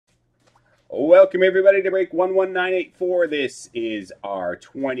Welcome everybody to break 11984. This is our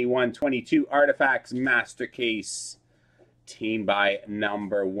 21-22 Artifacts Master Case, team by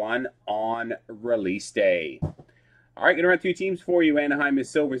number 1 on release day. All right, going to run 2 teams for you. Anaheim is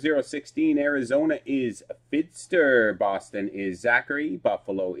Silver 016. Arizona is Fidster. Boston is Zachary.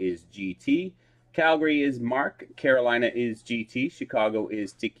 Buffalo is GT. Calgary is Mark. Carolina is GT. Chicago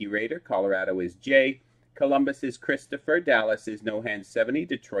is Tiki Raider. Colorado is Jay. Columbus is Christopher. Dallas is No Hands 70.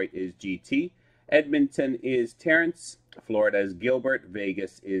 Detroit is GT. Edmonton is Terrence. Florida is Gilbert.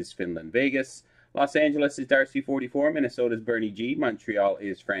 Vegas is Finland Vegas. Los Angeles is Darcy 44. Minnesota is Bernie G. Montreal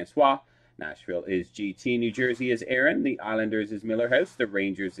is Francois. Nashville is GT. New Jersey is Aaron. The Islanders is Miller House. The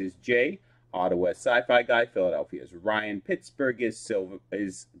Rangers is Jay. Ottawa is Sci-Fi Guy. Philadelphia is Ryan. Pittsburgh is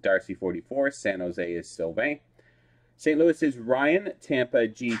Darcy 44. San Jose is Sylvain. St. Louis is Ryan. Tampa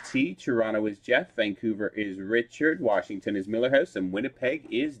GT. Toronto is Jeff. Vancouver is Richard. Washington is Miller House. And Winnipeg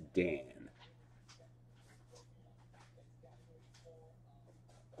is Dan.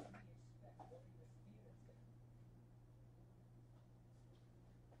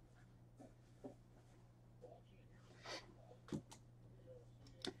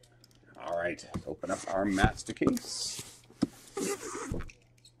 All right, let's open up our master case.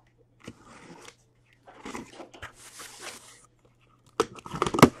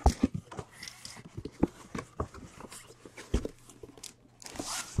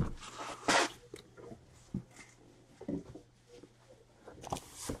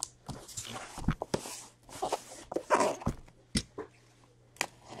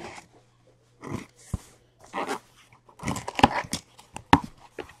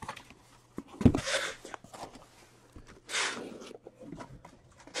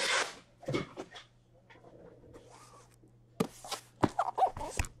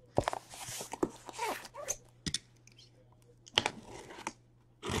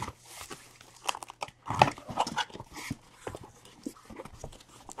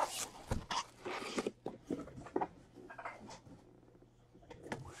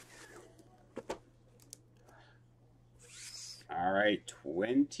 All right,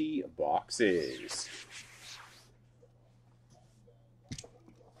 20 boxes.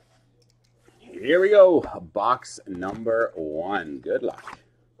 Here we go. Box number 1. Good luck.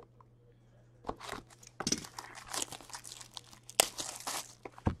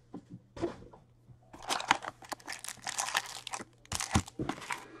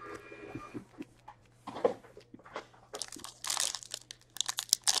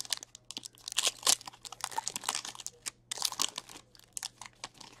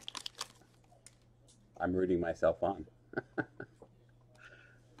 I'm rooting myself on.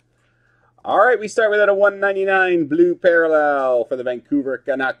 All right, we start with a 199 blue parallel for the Vancouver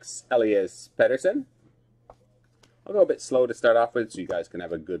Canucks, Elias Pettersson. I'll go a bit slow to start off with so you guys can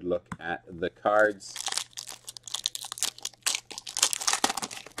have a good look at the cards.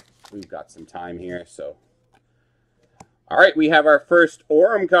 We've got some time here, so. All right, we have our first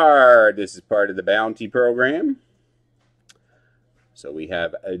Orem card. This is part of the Bounty program. So we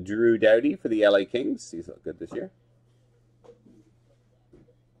have Drew Doughty for the LA Kings. He's looked good this year.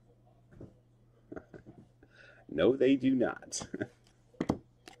 No, they do not.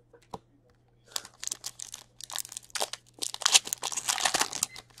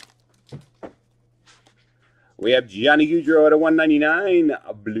 We have Johnny Gaudreau at a 199,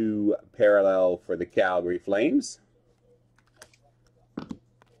 a blue parallel for the Calgary Flames.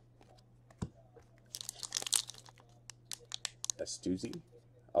 Stoozy.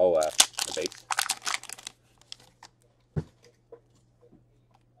 Oh, the base.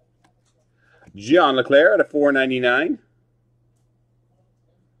 John Leclerc at a 499.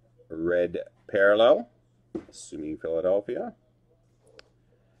 Red parallel. Assuming Philadelphia.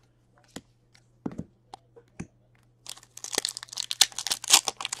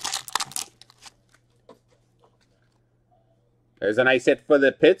 There's a nice hit for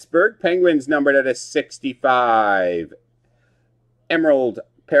the Pittsburgh Penguins, numbered at a 65. Emerald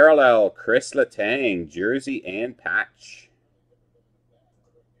parallel, Chris Letang, jersey and patch.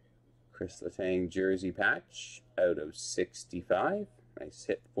 Chris Letang jersey patch out of 65. Nice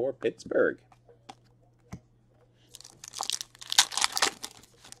hit for Pittsburgh.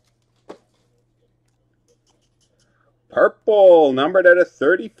 Purple, numbered out of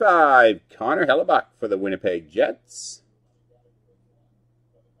 35. Connor Hellebuck for the Winnipeg Jets.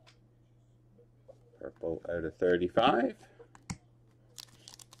 Purple out of 35.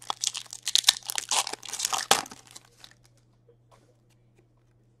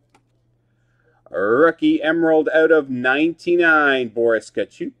 Rookie Emerald out of 99, Boris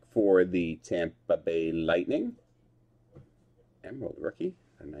Tkachuk for the Tampa Bay Lightning. Emerald rookie,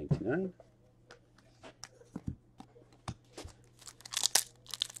 a 99.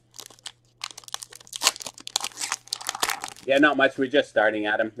 Yeah, not much. We're just starting,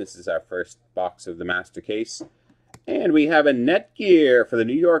 Adam. This is our first box of the master case. And we have a Netgear for the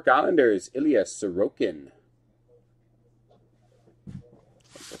New York Islanders, Ilya Sorokin.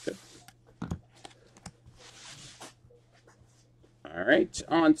 All right,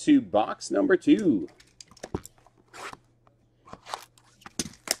 on to box number 2.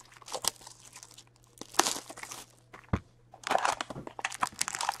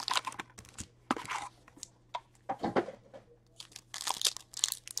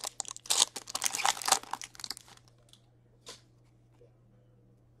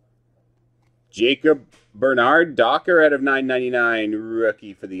 Jacob Bernard Docker out of 999,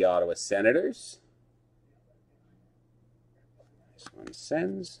 rookie for the Ottawa Senators. This one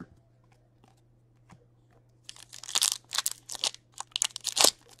sends.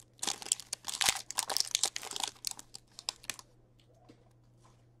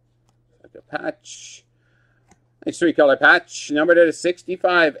 Like a patch. Nice 3-color patch. Numbered out of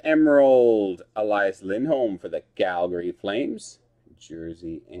 65, Emerald. Elias Lindholm for the Calgary Flames.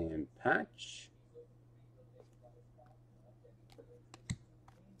 Jersey and patch.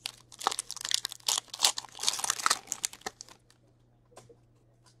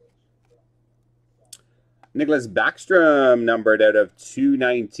 Nicholas Backstrom, numbered out of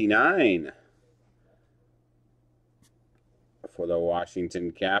 299 for the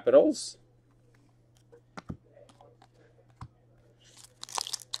Washington Capitals.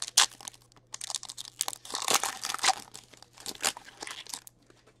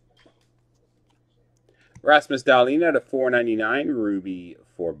 Rasmus Dahlin out of 499, Ruby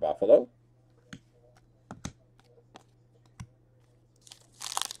for Buffalo.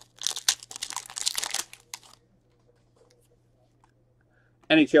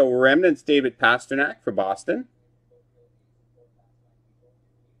 NHL Remnants, David Pasternak for Boston.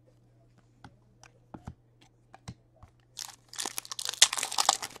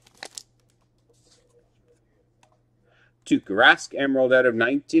 Tuukka Rask, Emerald out of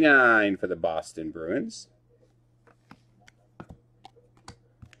 99 for the Boston Bruins.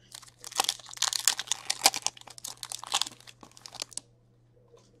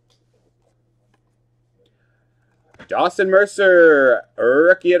 Dawson Mercer,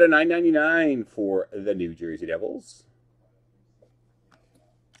 rookie out of 999 for the New Jersey Devils.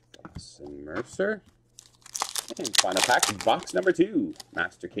 Dawson Mercer. And final pack, box number 2,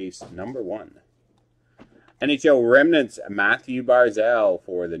 master case number 1. NHL Remnants, Matthew Barzal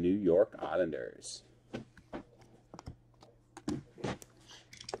for the New York Islanders.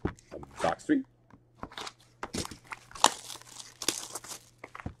 Box 3.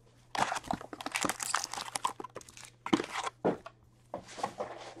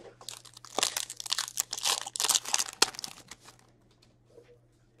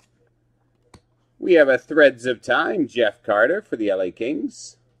 We have a Threads of Time, Jeff Carter for the LA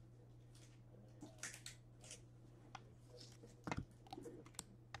Kings.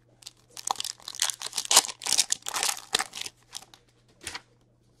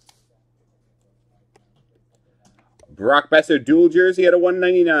 Brock Besser dual jersey at a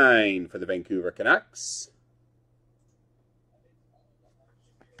 199 for the Vancouver Canucks.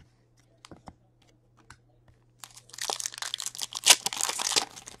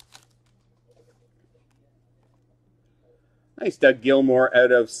 Nice Doug Gilmour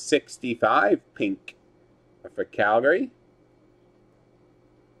out of 65, pink for Calgary.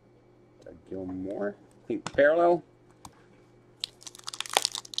 Doug Gilmour, pink parallel.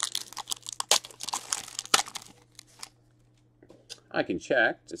 I can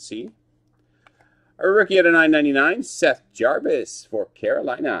check to see. A rookie at a 999, Seth Jarvis for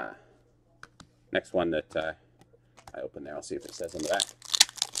Carolina. Next one that I open there. I'll see if it says on the back.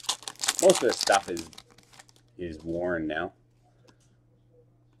 Most of the stuff is worn now.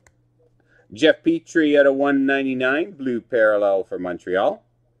 Jeff Petrie at a 199, blue parallel for Montreal.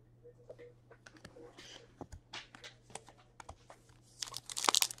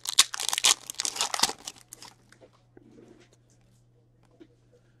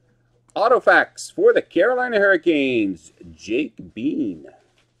 Autofax for the Carolina Hurricanes, Jake Bean.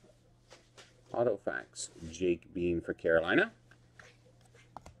 Autofax, Jake Bean for Carolina.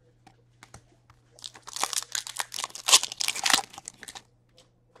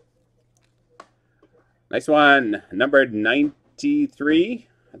 Nice one. Numbered 93,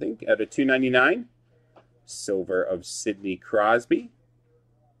 I think, out of 299. Silver of Sidney Crosby,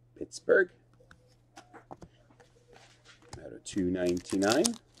 Pittsburgh. Out of 299.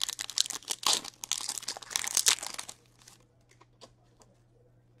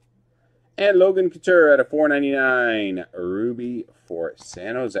 And Logan Couture at a 499, Ruby for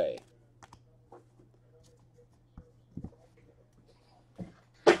San Jose.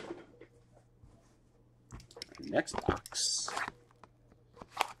 Next box.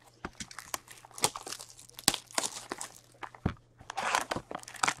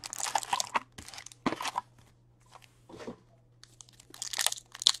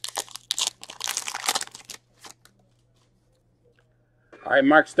 All right,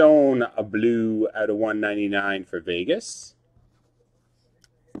 Mark Stone, a blue out of 199 for Vegas.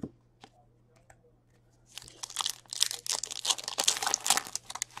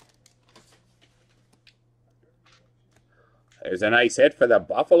 There's a nice hit for the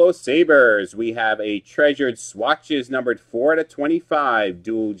Buffalo Sabres. We have a Treasured Swatches numbered 4 out of 25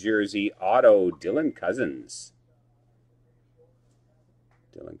 dual jersey auto, Dylan Cousins.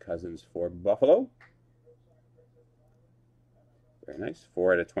 Dylan Cousins for Buffalo. Very nice.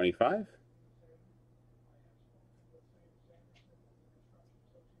 4 out of 25.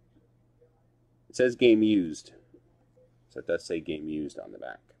 It says game used. So it does say game used on the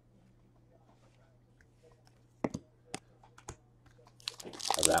back.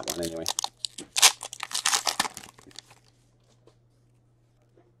 Of that one anyway.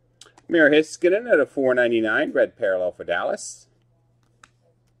 Mira Heiskanen at a $4.99. Red parallel for Dallas.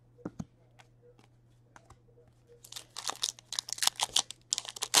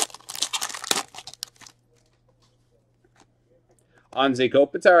 Anze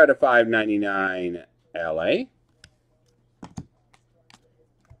Kopitar at a $5.99 LA.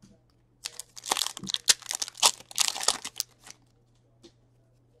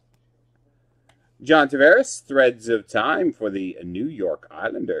 John Tavares, Threads of Time for the New York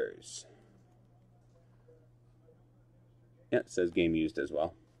Islanders. Yeah, it says game used as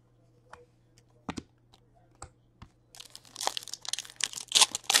well.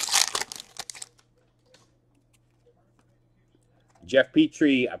 Jeff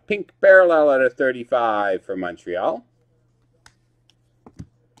Petrie, a pink parallel out of 35 for Montreal.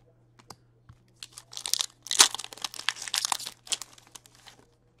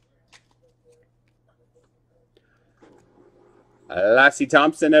 Lassie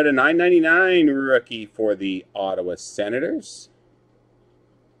Thompson out of 9.99 rookie for the Ottawa Senators.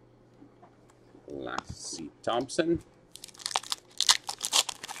 Lassie Thompson.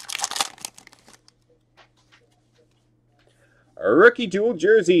 A rookie dual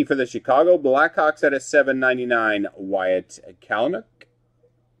jersey for the Chicago Blackhawks at a $7.99 Wyatt Kalynuk.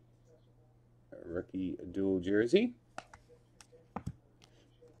 Rookie dual jersey.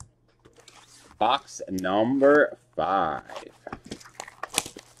 Box number 5.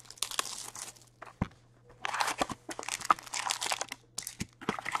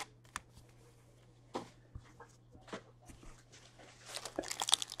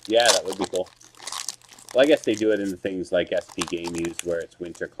 Yeah, that would be cool. Well, I guess they do it in things like SP Game Used where it's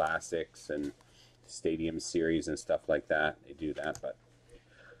Winter Classics and Stadium Series and stuff like that. They do that, but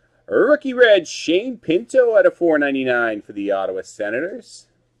rookie red Shane Pinto at a $4.99 for the Ottawa Senators.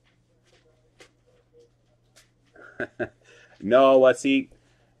 No, what's he?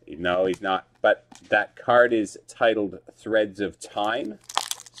 No, he's not. But that card is titled Threads of Time,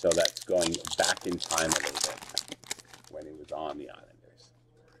 so that's going back in time a little bit when he was on the Islanders.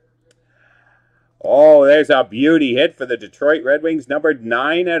 Oh, there's a beauty hit for the Detroit Red Wings, numbered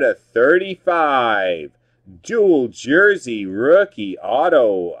 9 out of 35. Dual jersey rookie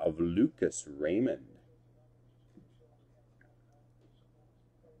auto of Lucas Raymond.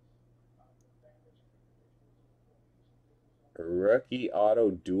 Rookie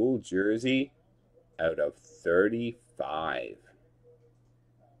auto dual jersey out of 35.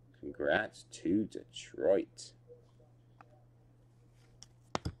 Congrats to Detroit.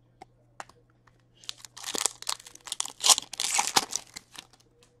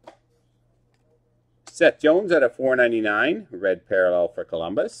 Seth Jones at a $4.99. Red parallel for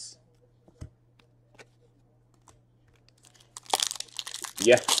Columbus.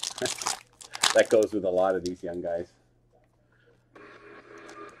 Yeah, that goes with a lot of these young guys.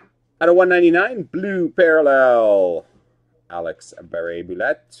 At a $1.99, blue parallel, Alex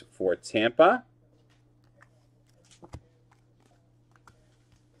Barré-Boulet for Tampa.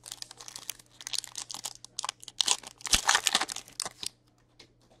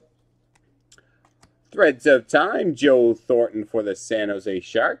 Threads of Time, Joe Thornton for the San Jose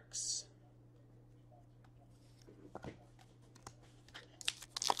Sharks.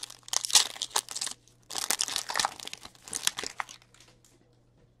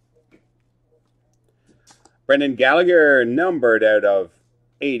 Brendan Gallagher, numbered out of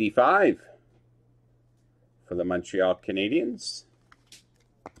 85 for the Montreal Canadiens.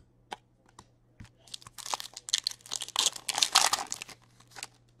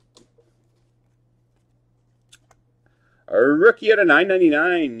 A rookie at a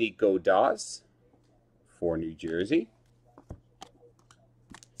 $9.99, Nico Daws for New Jersey.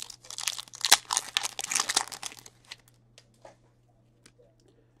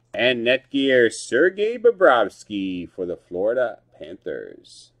 And Netgear, Sergei Bobrovsky for the Florida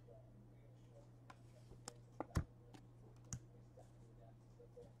Panthers.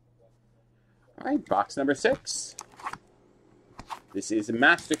 All right, box number 6. This is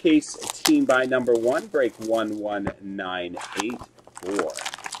Master Case Team by number 1, break 11984.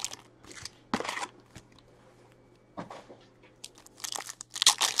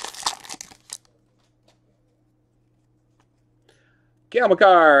 Cale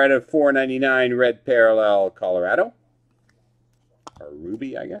Makar out of 499, red parallel, Colorado. A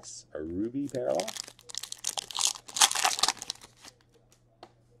ruby, I guess. A ruby parallel.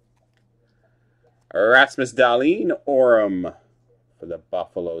 Rasmus Dahlin, Orem for the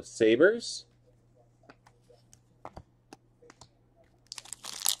Buffalo Sabres.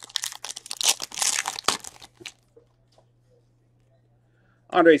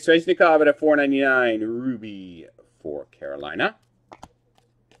 Andrei Svechnikov at a 499, ruby for Carolina.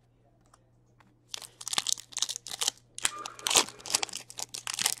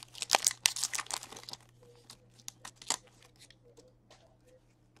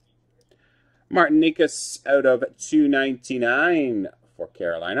 Martin Necas out of 299 for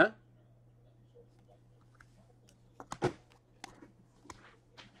Carolina.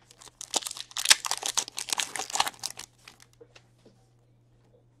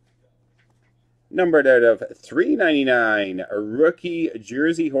 Numbered out of 399, a rookie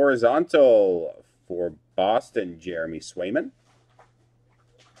jersey horizontal for Boston, Jeremy Swayman.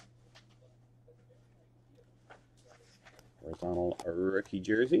 Horizontal rookie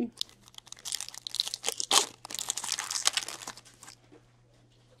jersey.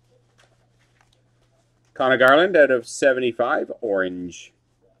 Connor Garland out of 75, orange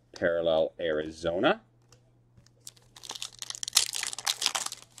parallel Arizona.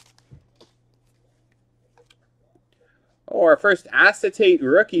 Oh, our first acetate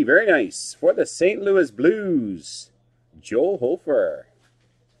rookie, very nice, for the St. Louis Blues, Joel Hofer.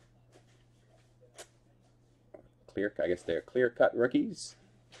 I guess they're clear-cut rookies.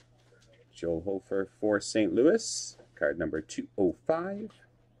 Joel Hofer for St. Louis, card number 205.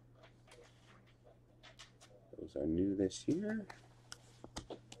 Those are new this year.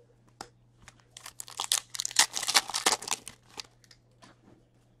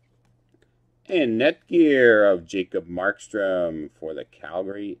 And Netgear of Jacob Markstrom for the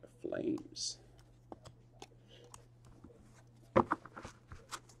Calgary Flames.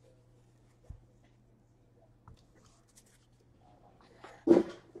 All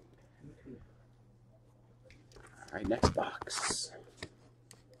right, next box.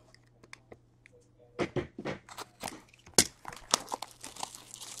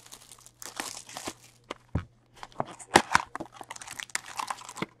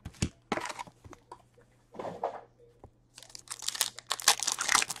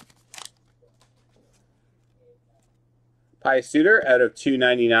 Pius Suter out of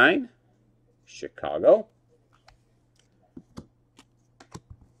 299, Chicago.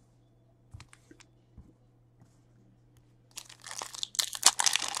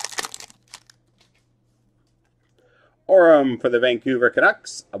 Orem for the Vancouver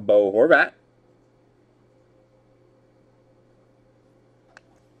Canucks, Bo Horvat.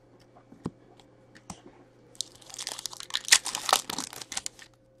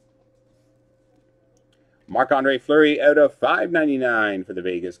 Marc-Andre Fleury out of 599 for the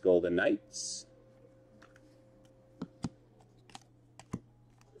Vegas Golden Knights.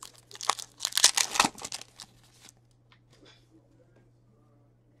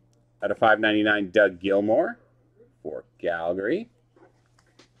 Out of 599, Doug Gilmour for Calgary.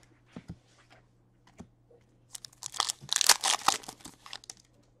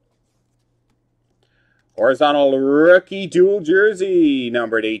 Horizontal rookie dual jersey,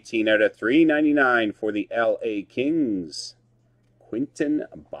 numbered 18 out of 399 for the LA Kings, Quinton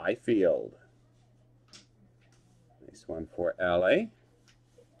Byfield. Nice one for LA.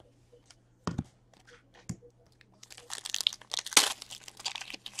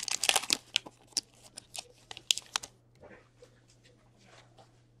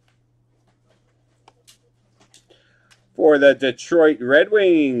 For the Detroit Red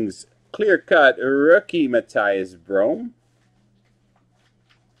Wings, clear-cut rookie Matthias Brome.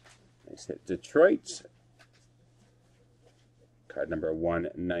 Nice hit, Detroit. Card number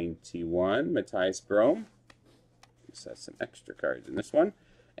 191, Matthias Brome. Just has some extra cards in this one.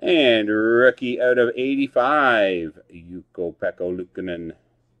 And rookie out of 85, Ukko-Pekka Luukkonen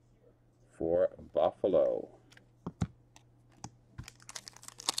for Buffalo.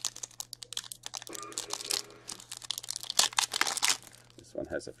 This one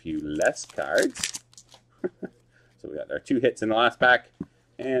has a few less cards. So we got our 2 hits in the last pack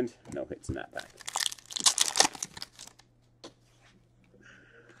and no hits in that pack.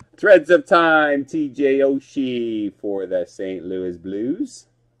 Threads of Time, TJ Oshie for the St. Louis Blues.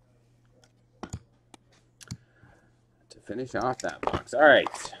 To finish off that box. All right,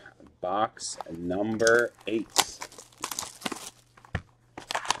 box number 8.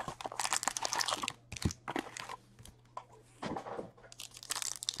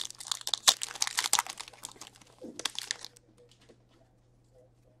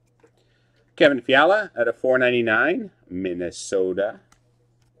 Kevin Fiala out of 499, Minnesota.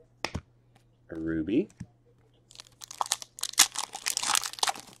 Ruby.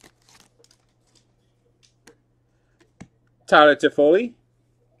 Tyler Toffoli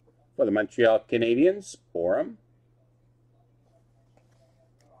for the Montreal Canadiens, Orem.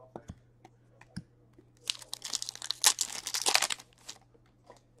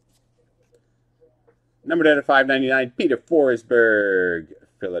 Numbered out of 599, Peter Forsberg,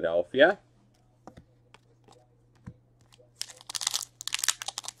 Philadelphia.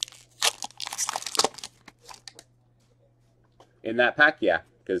 In that pack, yeah,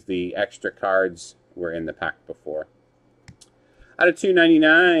 because the extra cards were in the pack before. Out of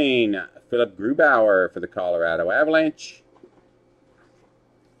 299, Philip Grubauer for the Colorado Avalanche.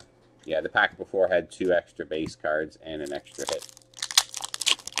 Yeah, the pack before had 2 extra base cards and an extra hit.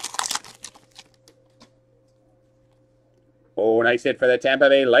 Oh, nice hit for the Tampa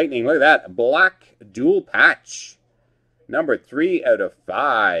Bay Lightning. Look at that. Black dual patch. Number 3 out of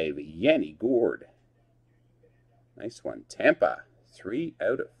 5, Yanni Gourde. Nice one. Tampa, 3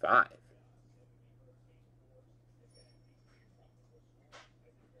 out of 5.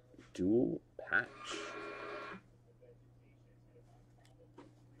 Dual patch.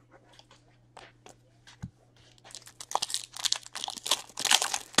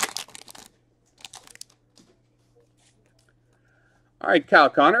 All right, Kyle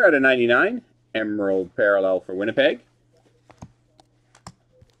Connor out of 99. Emerald Parallel for Winnipeg.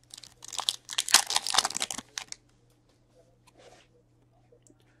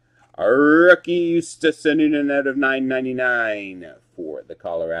 A rookie Justus Sanunen out of 999 for the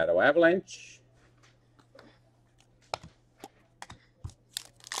Colorado Avalanche.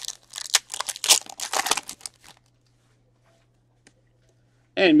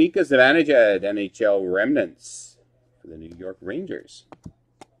 And Mika Zibanejad, NHL Remnants for the New York Rangers.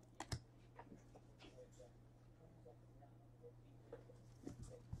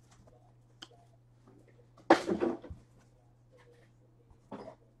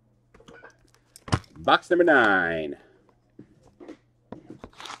 Box number 9.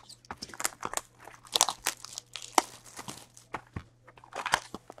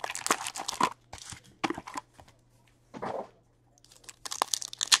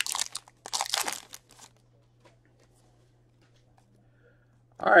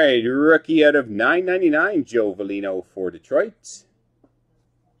 All right, rookie out of 999, Joe Velino for Detroit.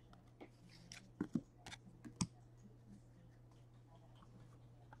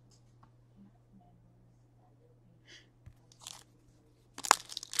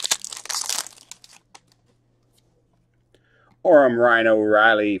 Orem Ryan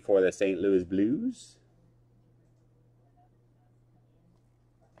O'Reilly for the St. Louis Blues.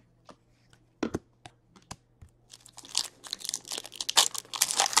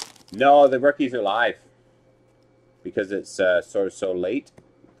 No, the rookies are live. Because it's so late,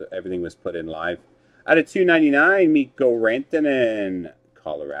 everything was put in live. Out of 299, Mikko Rantanen,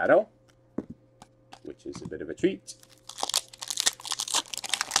 Colorado, which is a bit of a treat.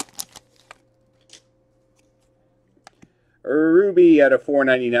 Ruby out of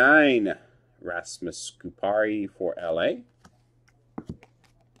 499, Rasmus Kupari for LA.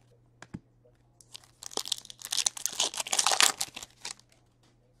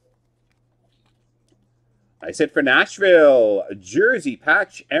 Nice hit for Nashville, jersey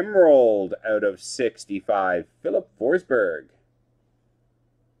patch Emerald out of 65, Philip Forsberg.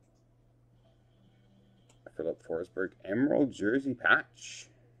 Philip Forsberg, Emerald jersey patch.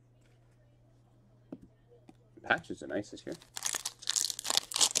 Patches are nice this year.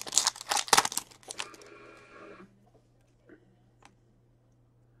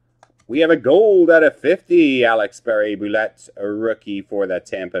 We have a gold out of 50. Alex Barré-Boulet, a rookie for the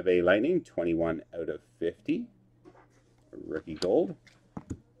Tampa Bay Lightning. 21 out of 50. Rookie gold.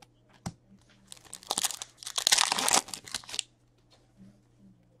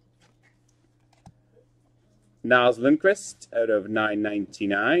 Niles Lundqvist out of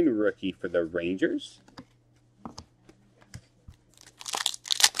 999. Rookie for the Rangers.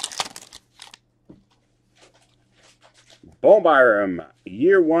 Bo Byram,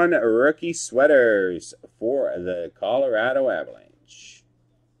 year 1 rookie sweaters for the Colorado Avalanche.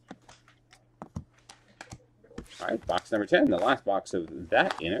 All right, box number 10, the last box of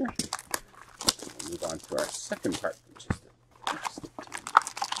that inner. We'll move on to our second part, which is the plastic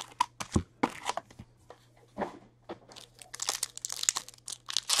team.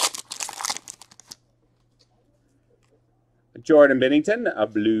 Jordan Binnington, a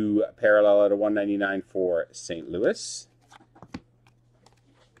blue parallel out of 199 for St. Louis.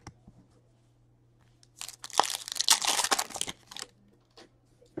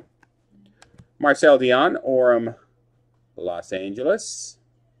 Marcel Dion, Orem, Los Angeles.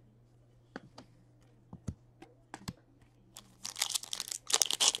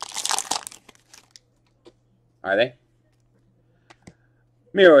 Are they?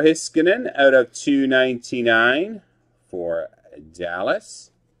 Miro Heiskanen out of 299 for Dallas.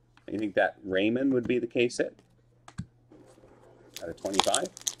 You think that Raymond would be the case hit? Out of 25?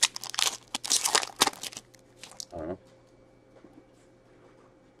 I don't know.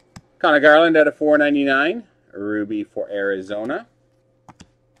 Connor Garland out of 499. Ruby for Arizona.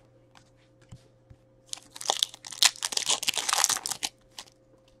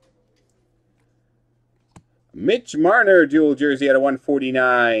 Mitch Marner, dual jersey out of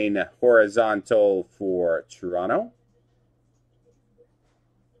 149. Horizontal for Toronto.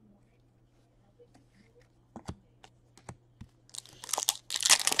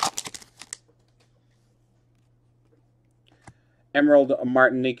 Emerald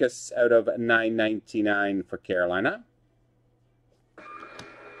Martinikas out of 999 for Carolina.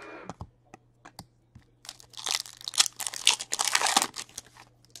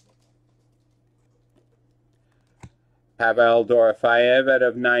 Pavel Dorofeyev out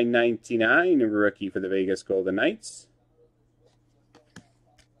of 999, rookie for the Vegas Golden Knights.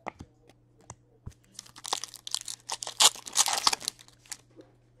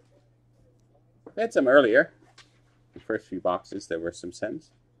 We had some earlier. The first few boxes, there were some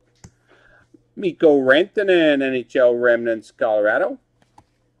sends. Mikko Rantanen, NHL Remnants, Colorado.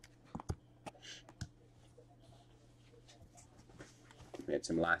 We had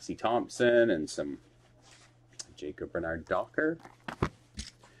some Lassie Thompson and some Jacob Bernard Docker.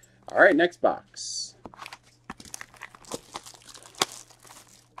 All right, next box.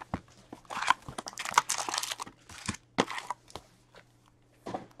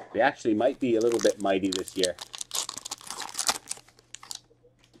 They actually might be a little bit mighty this year.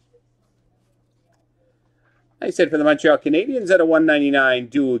 I said for the Montreal Canadiens at a 199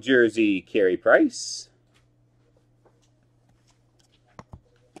 dual jersey, Carey Price.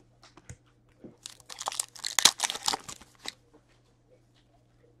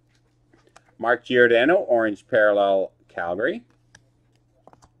 Mark Giordano, orange parallel, Calgary.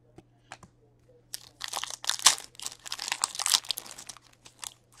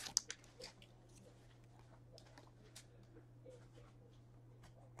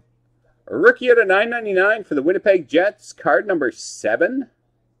 A rookie out of 999 for the Winnipeg Jets, card number 7. I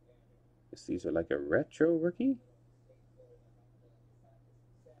guess these are like a retro rookie.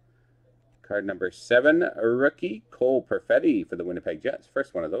 Card number 7, a rookie, Cole Perfetti for the Winnipeg Jets.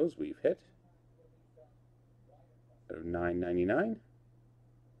 First one of those we've hit. Out of 999.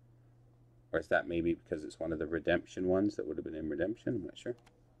 Or is that maybe because it's one of the redemption ones that would have been in redemption? I'm not sure.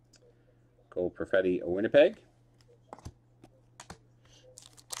 Cole Perfetti, Winnipeg.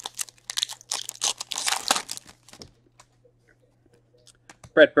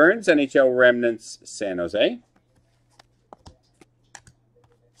 Brett Burns, NHL Remnants, San Jose.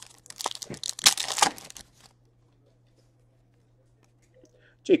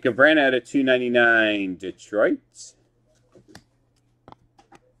 Jacob Vrana out of 299, Detroit.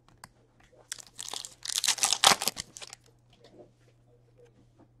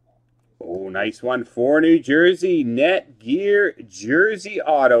 Oh, nice one for New Jersey. Netgear Jersey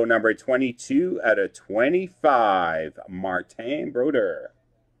Auto, number 22 out of 25. Martin Brodeur.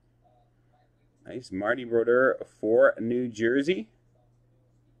 Nice Marty Brodeur for New Jersey.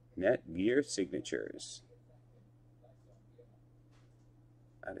 Netgear Signatures.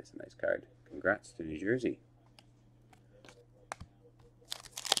 That is a nice card. Congrats to New Jersey.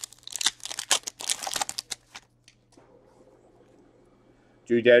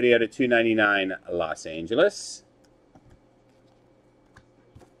 Drew Doughty out of 299, Los Angeles.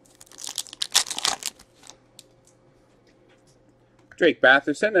 Drake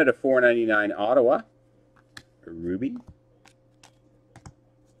Batherson out of 499, Ottawa. Ruby.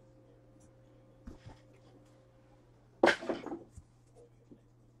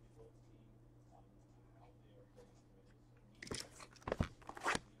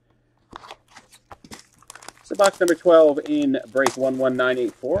 box number 12 in break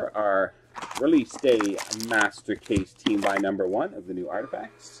 11984, our release day master case team by number 1 of the new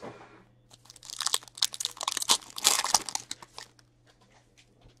artifacts.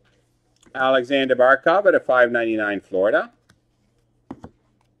 Alexander Barkov at a $5.99 Florida.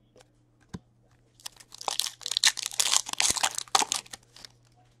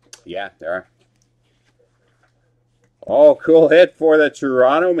 Yeah, there are. Oh, cool hit for the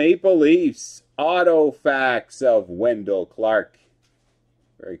Toronto Maple Leafs. Auto facts of Wendell Clark.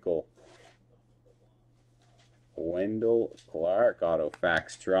 Very cool. Wendell Clark, auto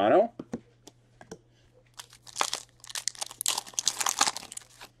facts, Toronto.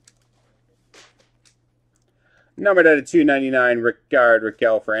 Numbered out of 299, Rickard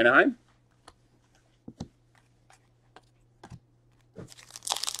Rakell for Anaheim.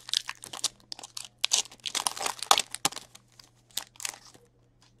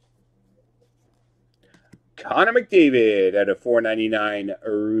 Connor McDavid at a $4.99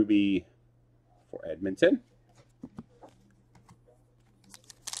 Ruby for Edmonton.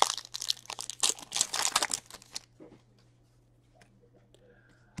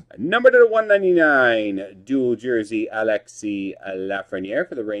 Numbered at a $1.99 dual jersey Alexis Lafreniere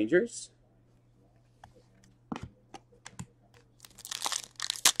for the Rangers.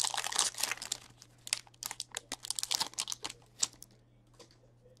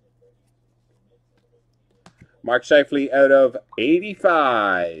 Mark Scheifele out of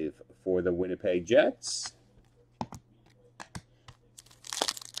 85 for the Winnipeg Jets.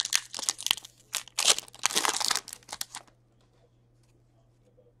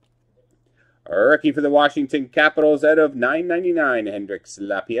 A rookie for the Washington Capitals out of 9.99, Hendrix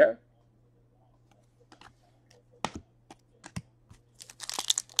Lapierre.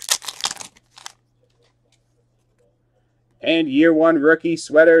 And year 1 rookie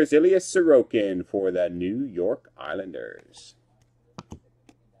sweaters, Ilya Sorokin for the New York Islanders.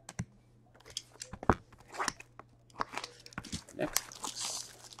 Next.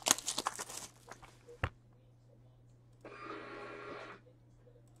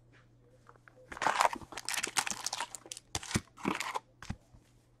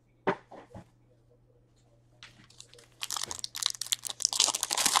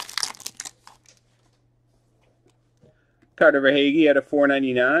 Carter Verhaeghe at a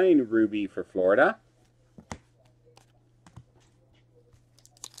 $4.99 Ruby for Florida.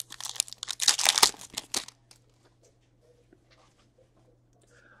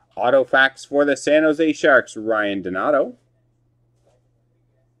 Auto facts for the San Jose Sharks, Ryan Donato.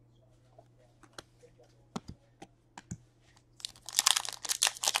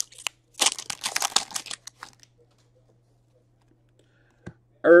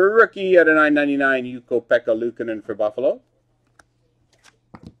 A rookie at a $9.99 Ukko-Pekka Luukkonen for Buffalo.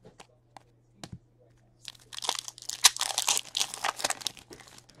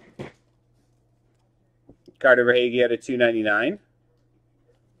 Carter Verhaeghe at a $2.99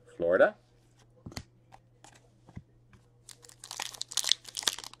 Florida.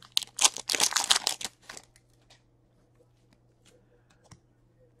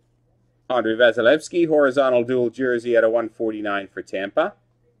 Andrei Vasilevsky, horizontal dual jersey at a $1.49 for Tampa.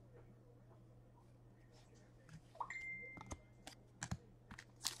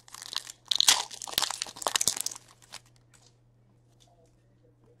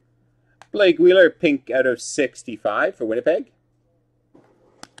 Blake Wheeler, pink out of 65 for Winnipeg.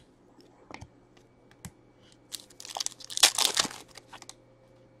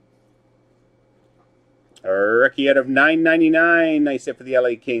 A rookie out of 9.99. Nice hit for the LA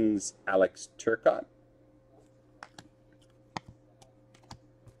Kings, Alex Turcotte.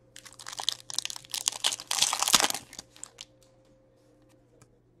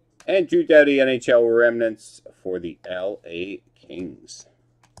 And Drew Doughty, NHL remnants for the LA Kings.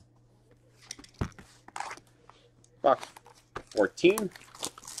 Box 14.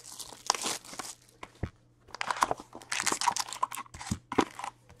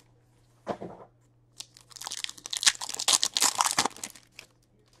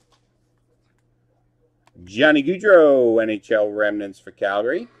 Johnny Gaudreau, NHL remnants for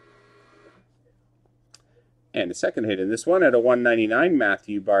Calgary. And a second hit in this one at a $1.99,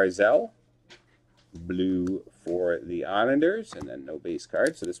 Matthew Barzal. Blue for the Islanders. And then no base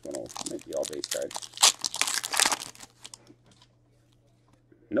card, so this one might be all base cards.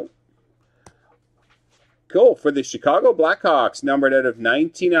 Nope. Cool. For the Chicago Blackhawks, numbered out of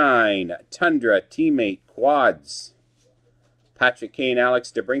 99, Tundra Teammate Quads. Patrick Kane, Alex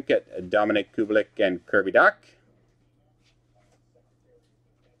DeBrincat, Dominic Kubalik, and Kirby Dach.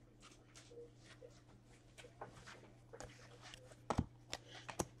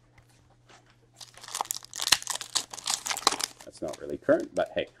 It's not really current, but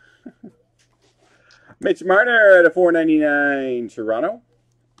hey. Mitch Marner at a $4.99 Toronto.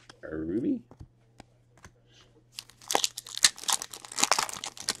 A Ruby.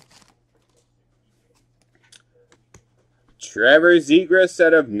 Trevor Zegras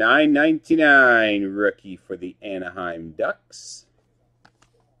out of $9.99. Rookie for the Anaheim Ducks.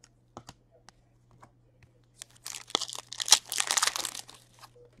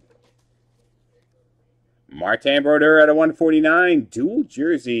 Martin Brodeur at a $1.49. Dual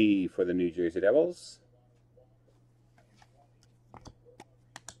jersey for the New Jersey Devils.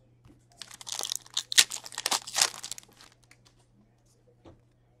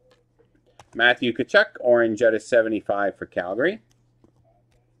 Matthew Tkachuk, orange out of 75 for Calgary.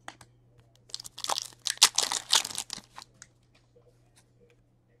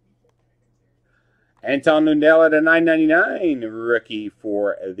 Anton Lundell at a $9.99. Rookie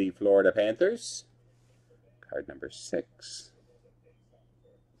for the Florida Panthers. Card number 6.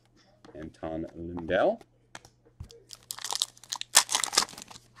 Anton Lundell.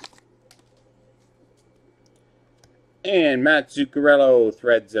 And Matt Zuccarello,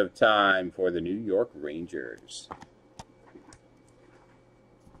 Threads of Time for the New York Rangers.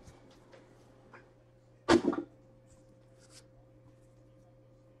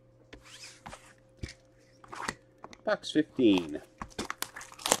 Box 15.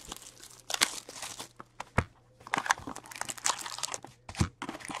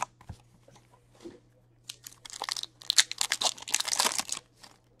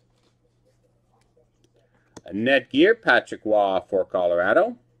 Netgear, Patrick Waugh for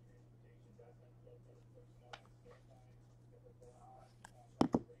Colorado.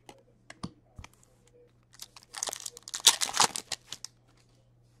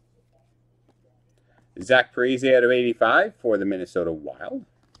 Zach Parise out of 85 for the Minnesota Wild.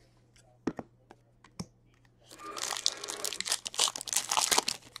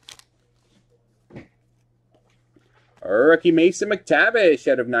 Rookie Mason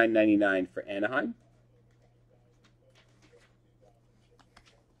McTavish out of $9.99 for Anaheim.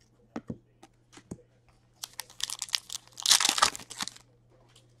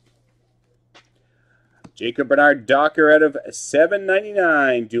 Jacob Bernard Docker out of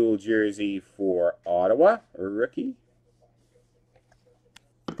 $7.99. Dual jersey for Ottawa. Rookie.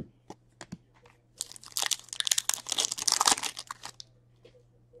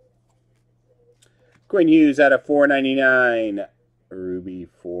 Quinn Hughes out of $4.99. Ruby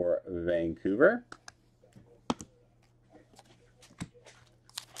for Vancouver.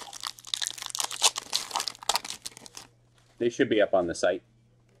 They should be up on the site.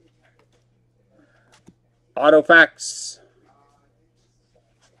 Autofax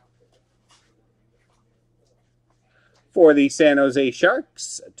for the San Jose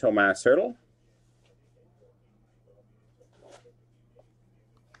Sharks, Tomas Hertl.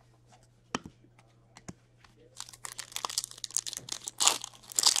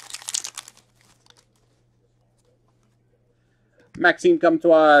 Maxime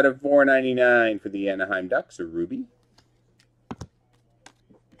Comtois out of $4.99 for the Anaheim Ducks, a Ruby.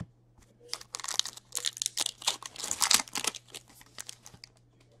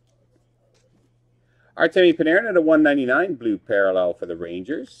 Artemi Panarin at a $1.99 blue parallel for the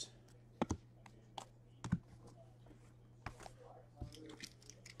Rangers.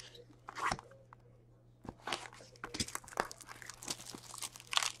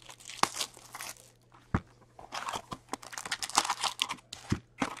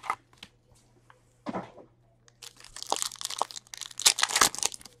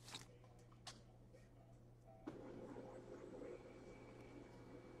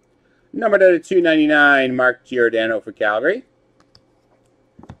 Numbered out of $2.99, Mark Giordano for Calgary.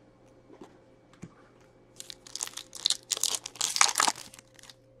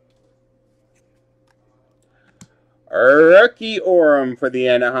 Rookie Orem for the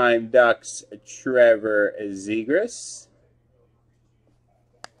Anaheim Ducks, Trevor Zegras.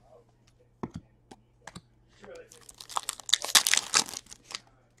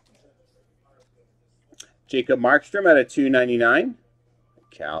 Jacob Markstrom at a $2.99,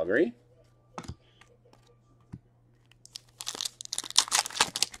 Calgary.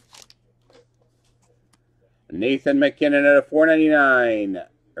 Nathan McKinnon at a $4.99,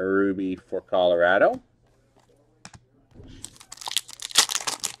 Ruby for Colorado.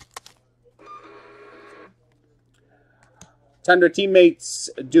 Tundra Teammates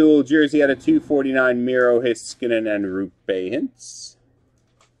dual jersey at a $2.49, Miro Heiskanen and Rupe Hintz.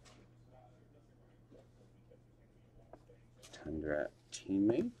 Tundra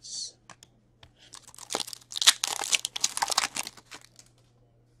Teammates.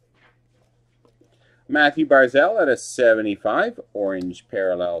 Matthew Barzal at a 75. Orange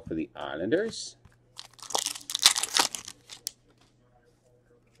parallel for the Islanders.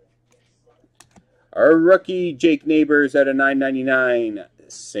 Our rookie, Jake Neighbors at a 9.99,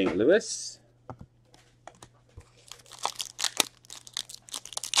 St. Louis.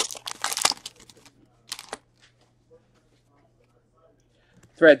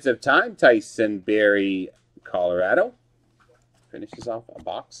 Threads of Time, Tyson Barrie, Colorado. Finishes off a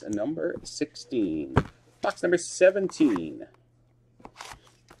box number 16. Box number 17.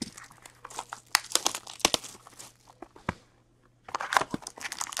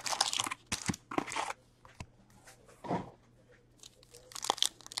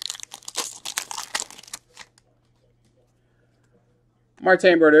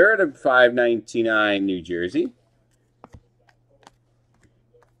 Martin Brodeur at $5.99, New Jersey.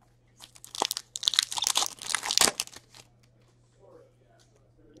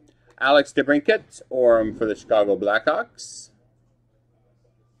 Alex DeBrincat, Orem for the Chicago Blackhawks.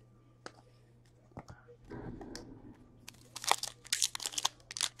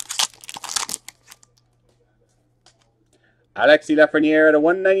 Alexis Lafreniere at a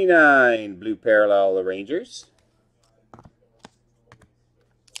 1.99, blue parallel, the Rangers.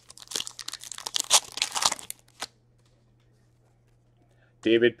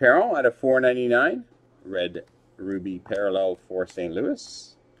 David Perron at a 4.99, red ruby parallel for St. Louis.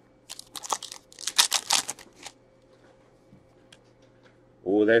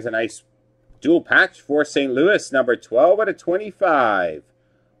 Oh, there's a nice dual patch for St. Louis, number 12 out of 25.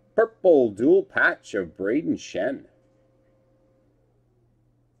 Purple dual patch of Braden Shen.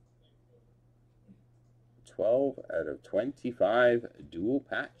 12 out of 25, dual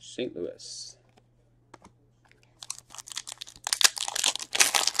patch, St. Louis.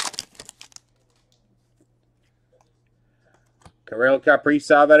 Kirill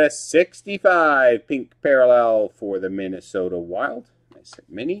Kaprizov at a 65, pink parallel for the Minnesota Wild. Nice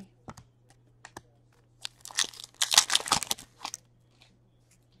mini.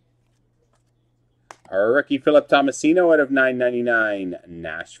 Our rookie Philip Tomasino out of 9.99,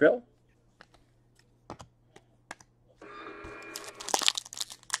 Nashville.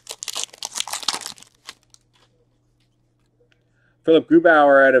 Philip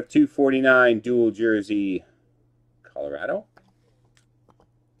Grubauer out of 2.49, dual jersey, Colorado.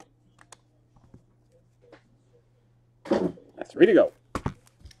 That's 3 to go.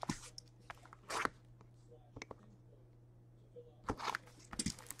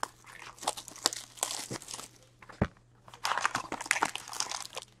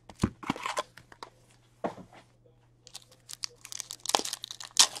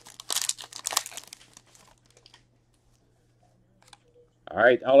 All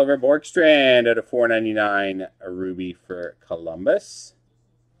right, Oliver Borkstrand at a 4.99, a ruby for Columbus.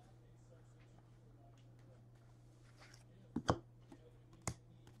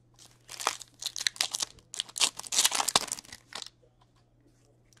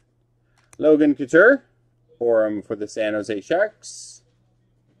 Logan Couture, Orem for the San Jose Sharks.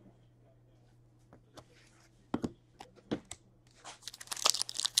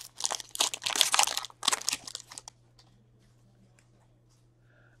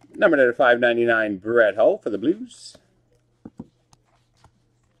 Numbered at a 5.99, Brett Hull for the Blues.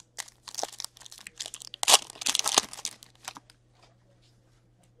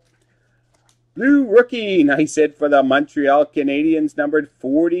 Blue rookie, nice hit for the Montreal Canadiens, numbered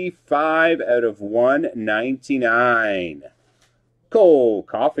 45 out of 199. Cole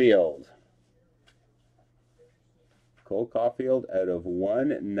Caulfield. Cole Caulfield out of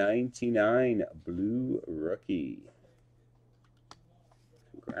 199, blue rookie.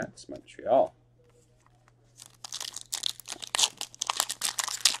 Congrats, Montreal.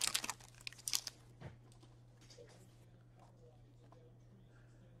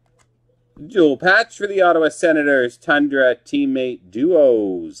 Dual patch for the Ottawa Senators, Tundra teammate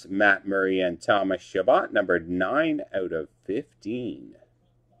duos, Matt Murray and Thomas Chabot, numbered 9 out of 15.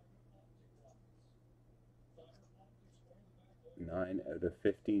 9 out of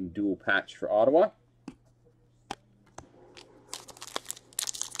 15 dual patch for Ottawa.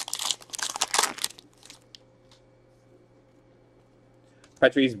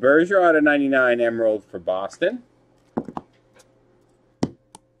 Patrice Bergeron out of 99, Emerald for Boston.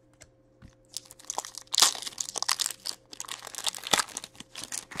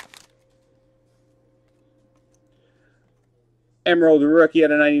 Emerald rookie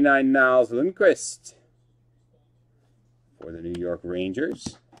out of 99, Niles Lundqvist for the New York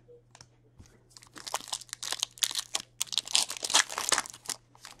Rangers.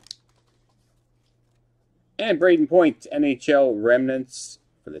 And Braden Point, NHL Remnants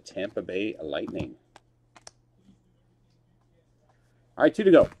for the Tampa Bay Lightning. All right, 2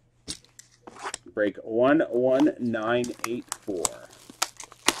 to go. Break 11984.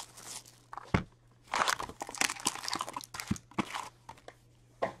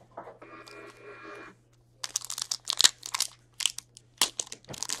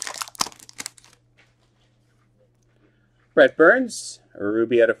 Brett Burns, a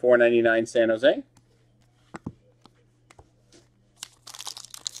Ruby out of 499 San Jose.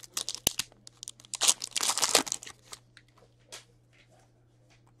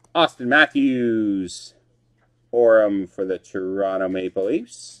 Austin Matthews, Orem for the Toronto Maple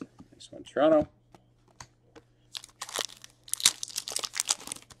Leafs. Nice one, Toronto.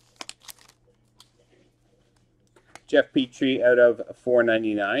 Jeff Petrie out of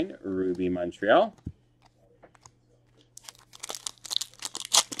 499, Ruby Montreal.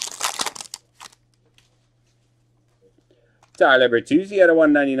 Tyler Bertuzzi out of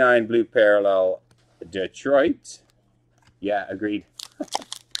 199, Blue Parallel, Detroit. Yeah, agreed.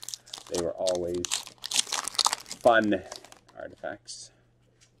 They were always fun artifacts.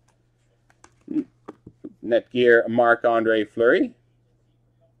 Netgear, Marc-Andre Fleury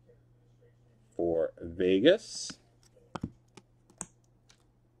for Vegas.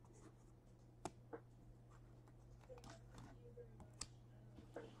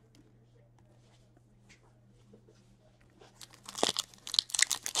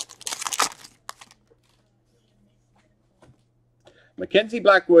 Mackenzie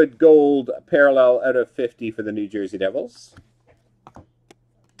Blackwood, gold parallel out of 50 for the New Jersey Devils.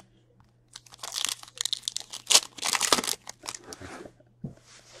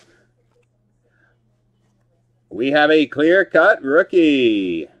 We have a clear-cut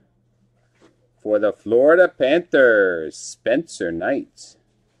rookie for the Florida Panthers, Spencer Knight.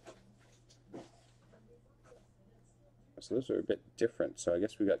 So those are a bit different. So I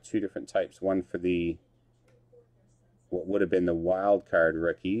guess we got 2 different types. One for the what would have been the wild card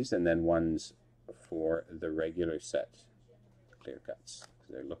rookies, and then one's for the regular set clear cuts.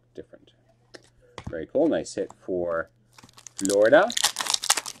 They look different. Very cool. Nice hit for Florida.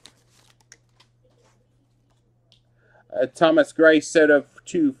 Thomas Greiss out of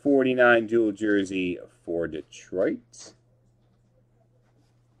 249 dual jersey for Detroit.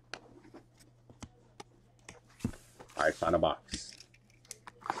 All right, final box.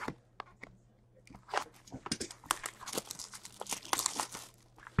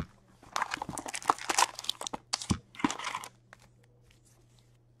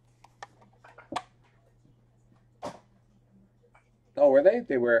 Oh, were they?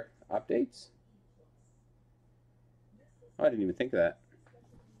 They were updates? Oh, I didn't even think of that.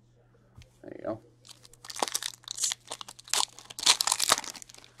 There you go.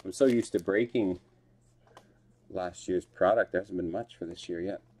 I'm so used to breaking last year's product. There hasn't been much for this year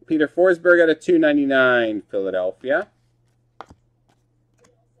yet. Peter Forsberg out of 299, Philadelphia.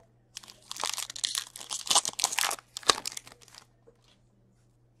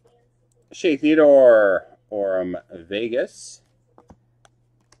 Shea Theodore, Orem, Vegas.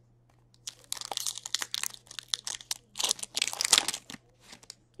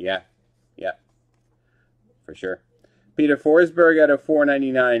 Yeah, for sure. Peter Forsberg out of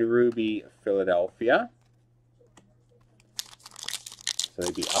 499, Ruby, Philadelphia. So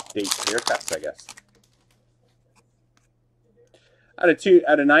they'd be update clear cuts, I guess. Out of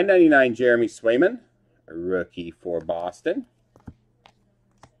 999, Jeremy Swayman, a rookie for Boston.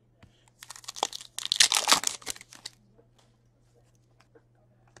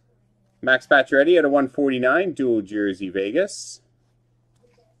 Max Pacioretty out of 149, dual jersey, Vegas.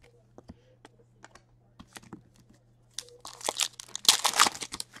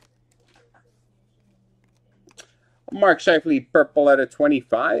 Mark Scheifele, purple out of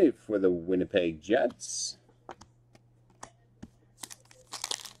 25 for the Winnipeg Jets.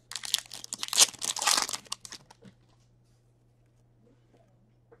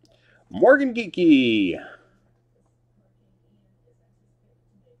 Morgan Geekie.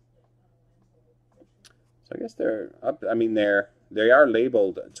 So I guess they're up. I mean, they are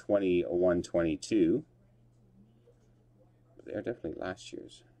labeled 21-22. But they are definitely last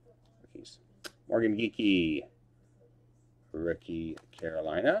year's rookies. Morgan Geekie. Rookie,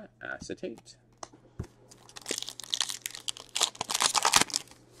 Carolina, acetate.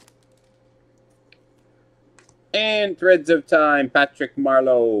 And Threads of Time, Patrick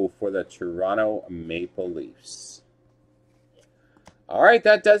Marleau for the Toronto Maple Leafs. All right,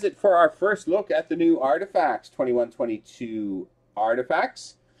 that does it for our first look at the new artifacts, 21-22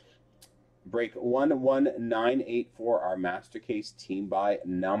 artifacts. Break 11984 for our Master Case team by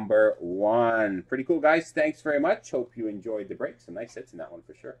number 1. Pretty cool, guys. Thanks very much. Hope you enjoyed the break. Some nice hits in that one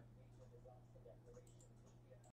for sure.